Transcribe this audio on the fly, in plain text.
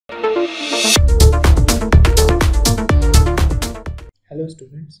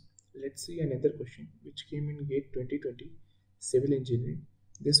students, let's see another question which came in GATE 2020 Civil Engineering.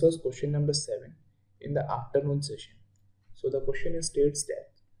 This was question number 7 in the afternoon session. So the question states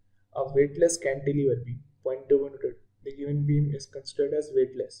that a weightless cantilever beam, point 2 noted, the given beam is considered as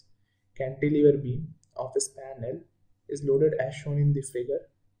weightless. Cantilever beam of a span L is loaded as shown in the figure.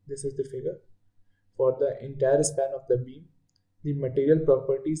 This is the figure. For the entire span of the beam, the material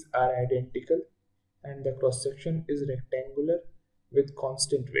properties are identical and the cross section is rectangular with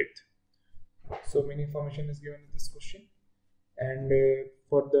constant width. So many information is given in this question, and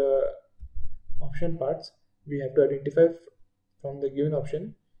for the option parts we have to identify from the given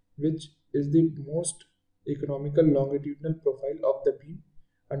option which is the most economical longitudinal profile of the beam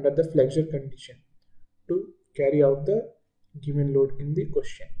under the flexure condition to carry out the given load in the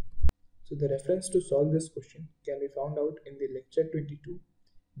question. So the reference to solve this question can be found out in the lecture 22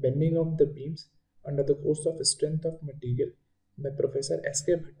 Bending of the Beams under the course of Strength of Material by Professor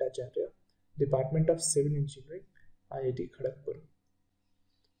S.K. Bhattacharya, Department of Civil Engineering, IIT Kharagpur.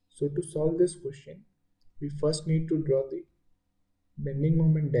 So to solve this question, we first need to draw the bending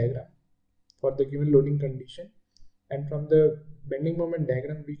moment diagram for the given loading condition, and from the bending moment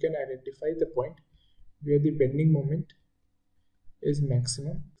diagram we can identify the point where the bending moment is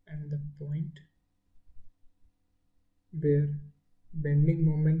maximum and the point where bending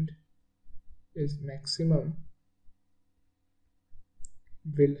moment is maximum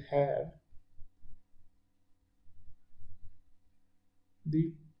will have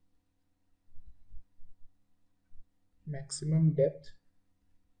the maximum depth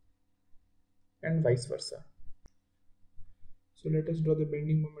and vice versa. So let us draw the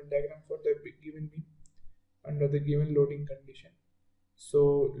bending moment diagram for the given beam under the given loading condition.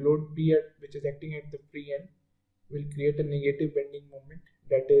 So load P at which is acting at the free end will create a negative bending moment,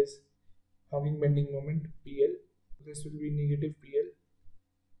 that is hogging bending moment PL. This will be negative PL,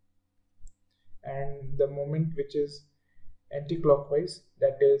 and the moment which is anti-clockwise,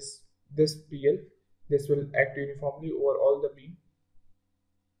 that is this PL, this will act uniformly over all the beam.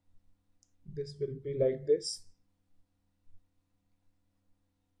 This will be like this,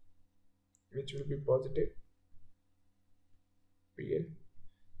 which will be positive PL.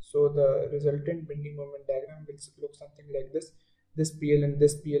 So the resultant bending moment diagram will look something like this. This PL and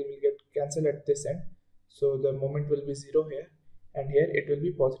this PL will get cancelled at this end, so the moment will be 0 here, and here it will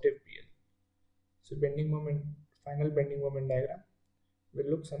be positive PL. So bending moment, final bending moment diagram will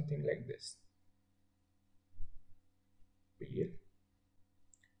look something like this, PL.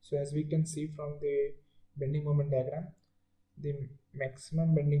 So as we can see from the bending moment diagram, the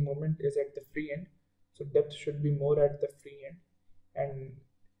maximum bending moment is at the free end, so depth should be more at the free end and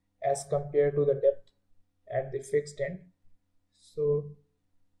as compared to the depth at the fixed end. So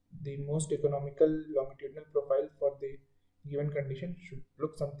the most economical longitudinal profile for the given condition should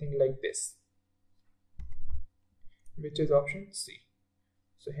look something like this, which is option C.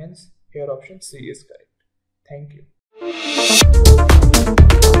 So hence here option C is correct. Thank you.